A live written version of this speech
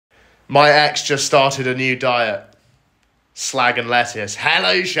My ex just started a new diet. Slag and lettuce.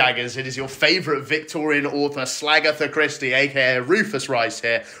 Hello, shaggers. It is your favourite Victorian author, Slagatha Christie, aka Rufus Rice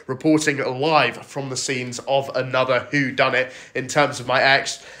here, reporting live from the scenes of another whodunit. In terms of my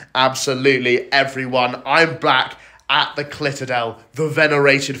ex, absolutely everyone. I'm back at the Clitterdale, the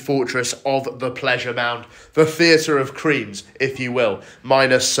venerated fortress of the Pleasure Mound, the theatre of creams, if you will,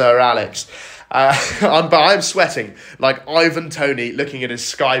 minus Sir Alex. But I'm sweating like Ivan Toney looking at his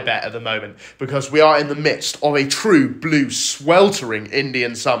Sky Bet at the moment because we are in the midst of a true blue sweltering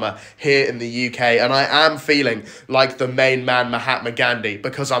Indian summer here in the UK, and I am feeling like the main man Mahatma Gandhi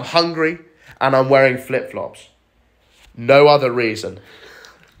because I'm hungry and I'm wearing flip-flops. No other reason.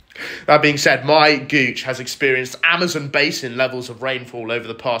 That being said, my gooch has experienced Amazon basin levels of rainfall over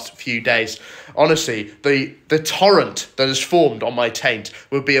the past few days. Honestly, the torrent that has formed on my taint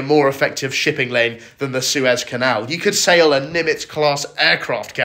would be a more effective shipping lane than the Suez Canal. You could sail a Nimitz-class aircraft